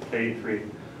cohomology of the K3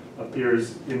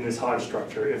 appears in this Hodge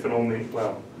structure if and only,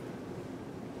 well,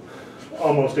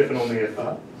 almost if and only if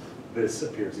this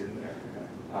appears in there.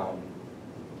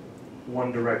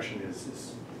 One direction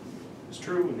is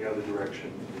true, and the other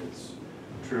direction is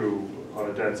true on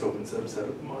a dense open subset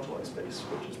of the moduli space,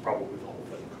 which is probably the whole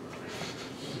thing.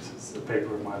 This is a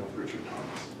paper of mine with Richard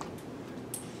Thomas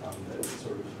that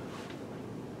sort of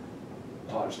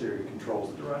Hodge theory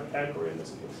controls the derived category in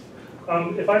this case.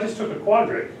 If I just took a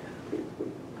quadric,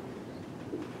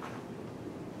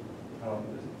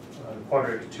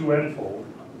 quadric 2n-fold,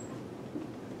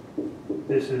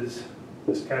 this is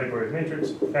this category of matrix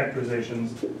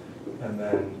factorizations, and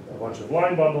then a bunch of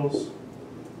line bundles.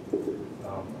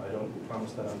 I don't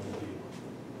promise that I'm going to be,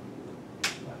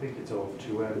 I think it's O of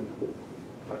 2n,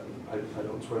 but I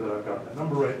don't swear that I've got that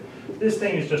number right. This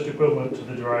thing is just equivalent to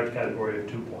the derived category of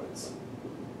 2 points.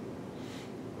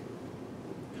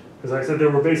 Because I said there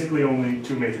were basically only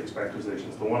 2 matrix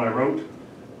factorizations. The one I wrote,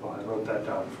 well, I wrote that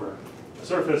down for a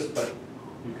surface, but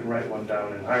you can write one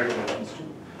down in higher dimensions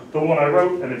too. The one I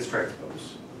wrote and its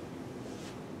transpose.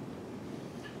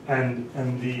 And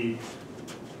the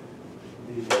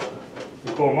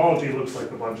cohomology looks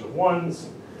like a bunch of 1s,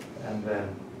 and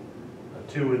then a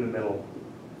 2 in the middle,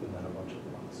 and then a bunch of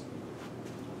 1s.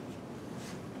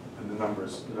 And the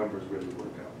numbers really work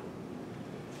out.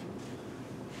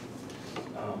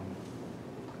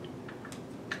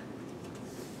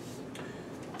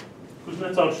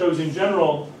 Kuznetsov shows in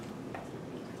general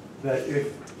that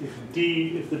if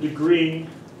the degree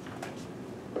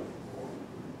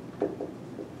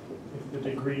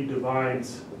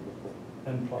divides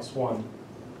n plus 1,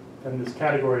 then this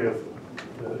category of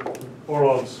the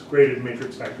Orlov's graded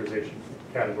matrix factorization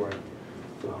category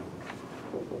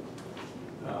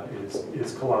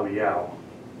is Calabi-Yau,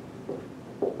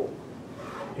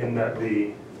 in that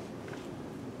the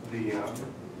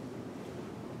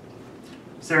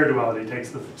Serre duality takes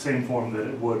the same form that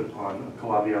it would on a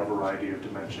Calabi-Yau variety of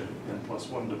dimension n plus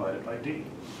 1 divided by d.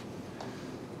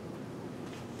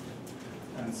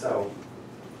 And so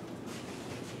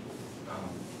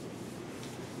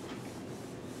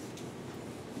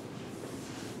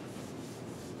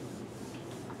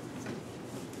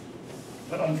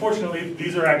but unfortunately,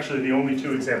 these are actually the only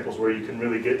two examples where you can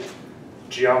really get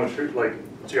geometry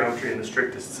in the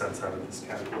strictest sense out of this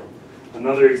category.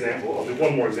 Another example, I'll do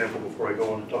one more example before I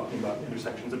go on to talking about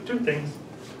intersections of two things.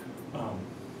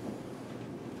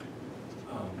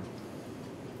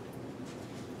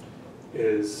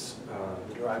 Is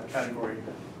the derived category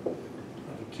of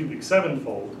a cubic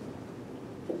 7-fold,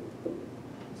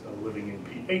 so living in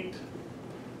P8.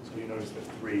 So you notice that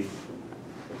 3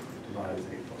 divides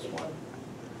 8 plus 1.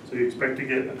 So you expect to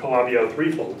get a Calabi-Yau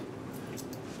 3-fold.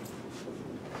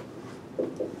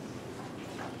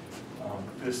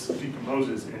 This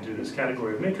decomposes into this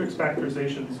category of matrix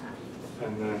factorizations,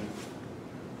 and then,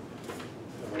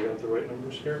 have I got the right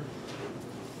numbers here?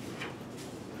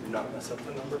 Do not mess up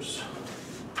the numbers.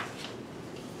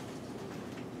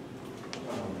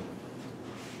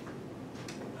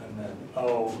 And then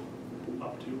O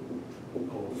up to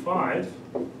O5.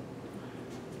 And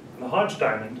the Hodge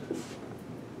diamond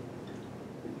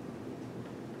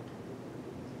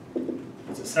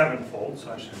is a 7-fold,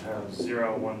 so I should have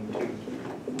 0, 1, 2, 3,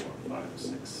 4, 5,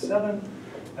 6, 7.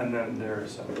 And then there are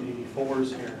some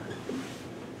 84s here.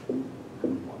 And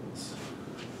 1s.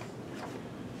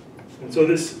 And so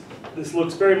this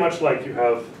looks very much like you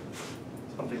have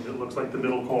something that looks like the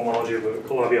middle cohomology of a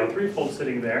Calabi-Yau 3-fold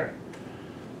sitting there.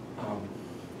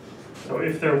 So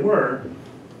if there were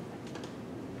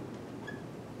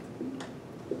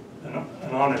an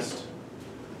honest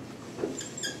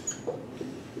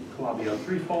Calabi-Yau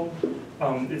 3-fold,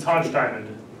 its Hodge diamond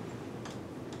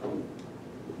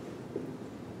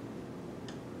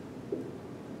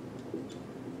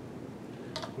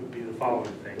would be the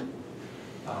following thing.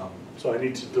 So I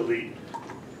need to delete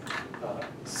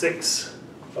 6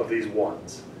 of these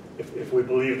 1s. If we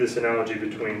believe this analogy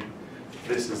between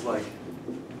this is like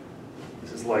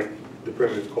the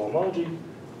primitive cohomology,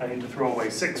 I need to throw away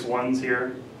 6 1s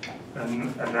here,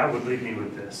 and that would leave me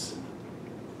with this.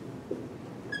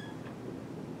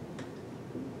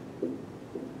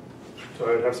 So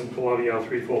I would have some Calabi-Yau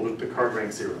 3-fold with Picard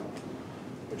rank 0,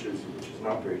 which is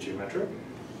not very geometric,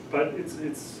 but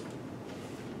it's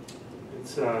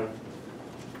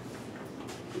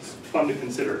fun to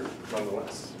consider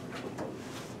nonetheless.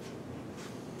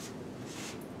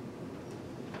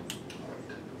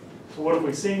 So what have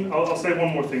we seen? I'll say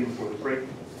one more thing before the break.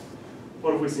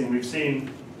 What have we seen? We've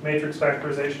seen matrix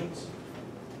factorizations.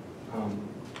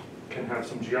 Can have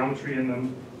some geometry in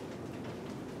them.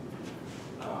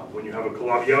 When you have a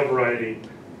Calabi-Yau variety,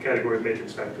 the category of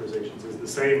matrix factorizations is the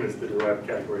same as the derived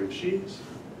category of sheaves.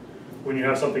 When you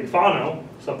have something Fano,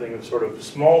 something of sort of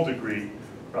small degree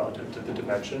relative to the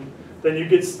dimension, then you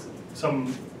get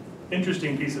some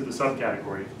interesting piece of the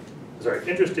subcategory. Sorry,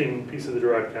 interesting piece of the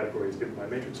derived category is given by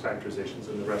matrix factorizations,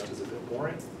 and the rest is a bit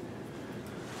boring.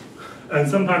 And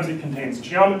sometimes it contains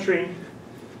geometry,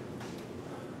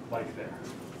 like there.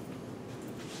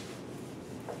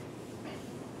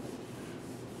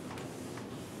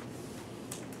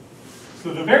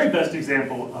 So the very best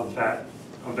example of that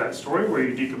story, where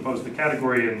you decompose the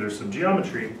category and there's some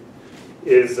geometry,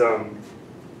 is not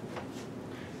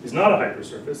a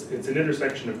hypersurface. It's an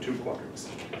intersection of two quadrics,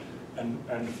 and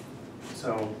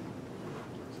so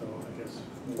I guess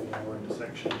maybe we're into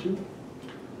section 2,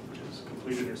 which is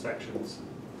complete intersections.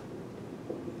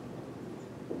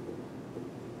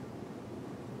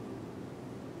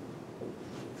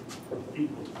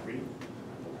 Equal degree.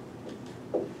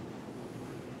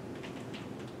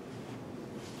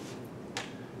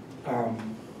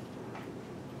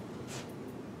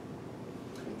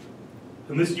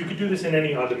 And this, you could do this in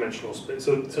any odd dimensional space.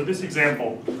 So this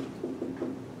example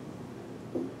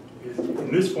is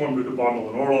in this form due to Bondel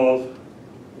and Orlov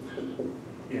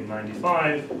in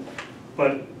 95,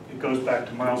 but it goes back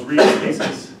to Miles Reed's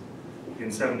thesis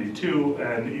in 72,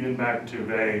 and even back to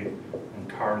Vey and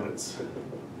Karlitz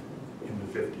in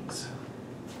the 50s.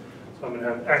 So I'm going to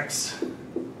have X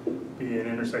be an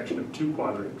intersection of two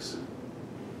quadrics.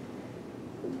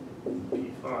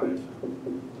 P5.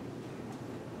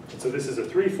 So this is a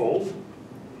threefold.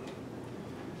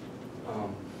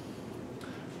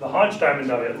 The Hodge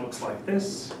diamond of it looks like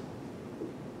this.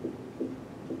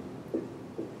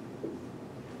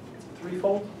 It's a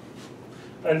threefold.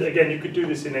 And again, you could do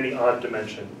this in any odd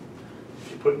dimension.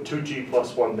 If you put 2g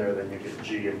plus 1 there, then you get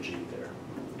g and g there,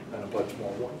 and a bunch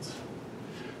more ones.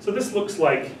 So this looks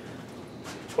like,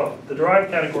 well, the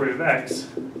derived category of x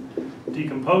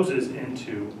decomposes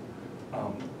into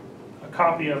a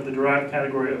copy of the derived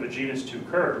category of a genus 2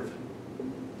 curve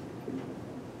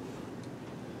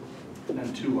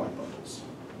and 2 line bundles,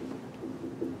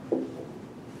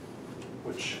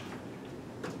 which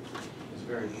is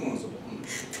very plausible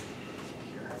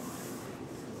here.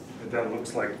 And that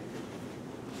looks like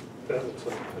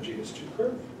a genus 2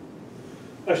 curve.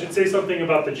 I should say something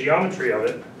about the geometry of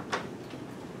it.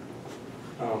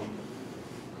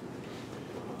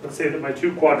 Let's say that my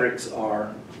two quadrics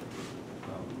are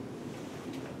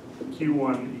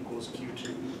Q1 equals Q2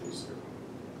 equals 0.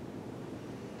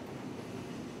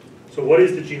 So what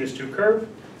is the genus 2 curve?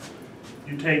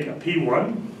 You take a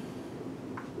P1,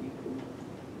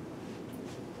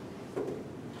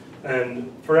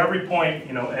 and for every point,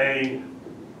 A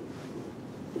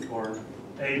or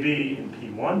AB in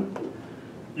P1,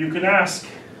 you can ask,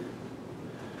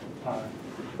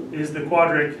 is the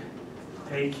quadric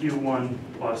AQ1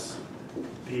 plus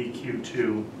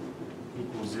BQ2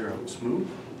 equals 0 smooth?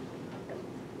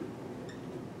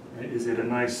 Right? Is it a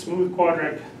nice smooth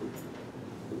quadric?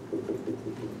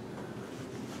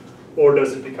 Or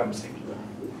does it become singular?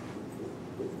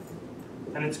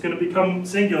 And it's going to become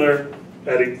singular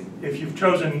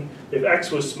if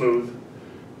X was smooth,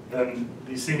 then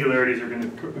these singularities are going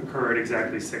to occur at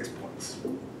exactly 6 points.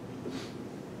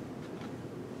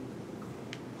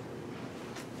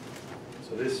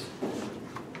 So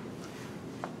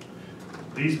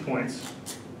these points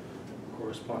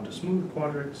correspond to smooth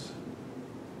quadrics,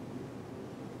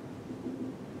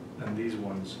 and these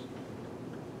ones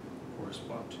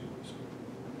correspond to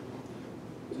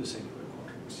singular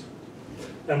quadrics.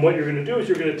 And what you're going to do is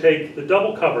you're going to take the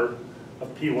double cover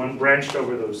of P1 branched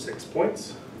over those 6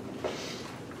 points.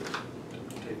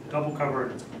 Take the double cover,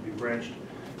 and it's going to be branched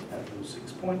at those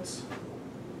 6 points.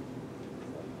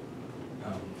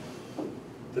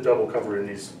 The double cover in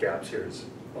these gaps here is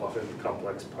often the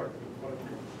complex part of the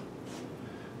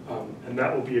quadric. And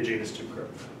that will be a genus 2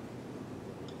 curve.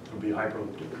 It will be a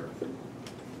hyperelliptic curve.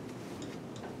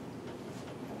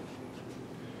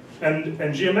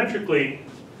 And geometrically,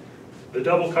 the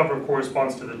double cover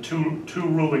corresponds to the two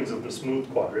rulings of the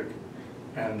smooth quadric,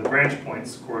 and the branch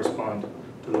points correspond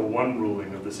to the one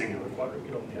ruling of the singular quadric.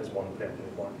 It only has one family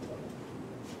of lines on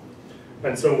it.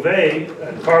 And so Weil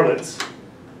and Karlitz,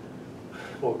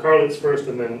 well, Karlitz first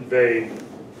and then Weil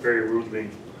very rudely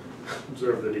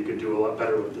observed that he could do a lot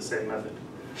better with the same method.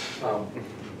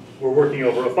 We're working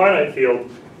over a finite field,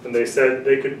 and they said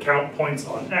they could count points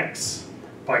on X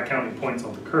by counting points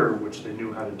on the curve, which they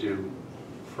knew how to do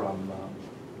from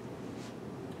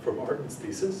Artin's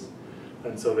thesis.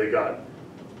 And so they got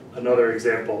another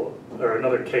example, or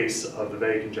another case of the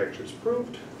Weil conjectures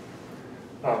proved.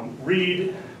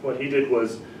 Reed, what he did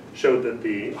was showed that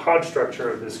the Hodge structure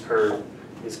of this curve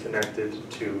is connected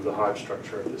to the Hodge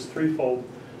structure of this threefold,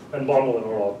 and Bondel and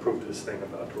Orlov proved this thing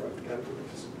about derived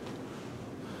categories.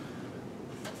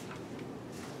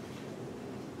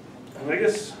 And I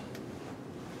guess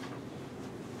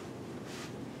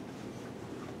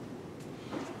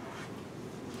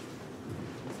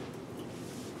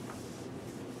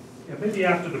maybe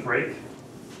after the break,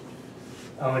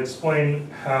 I'll explain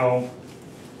how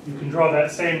you can draw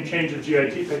that same change of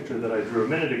GIT picture that I drew a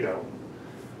minute ago.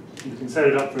 You can set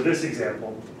it up for this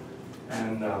example,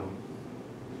 and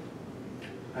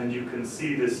you can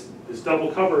see this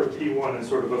double cover of P1 as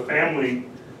sort of a family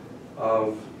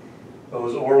of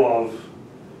those Orlov,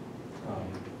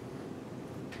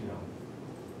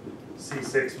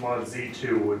 C6 mod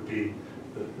Z2 would be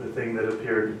the thing that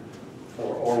appeared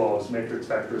for Orlov's matrix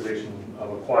factorization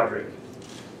of a quadric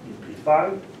in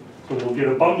P5. So we'll get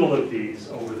a bundle of these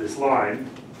over this line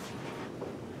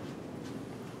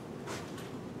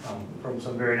from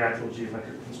some very natural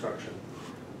geometric construction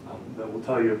that will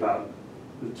tell you about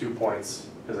the 2 points,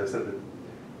 because I said that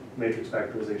matrix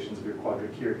factorizations of your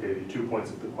quadric here gave you 2 points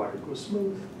if the quadric was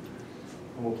smooth.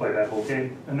 And we'll play that whole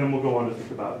game, and then we'll go on to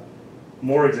think about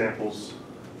more examples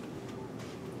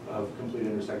of complete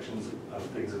intersections of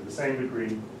things of the same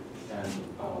degree and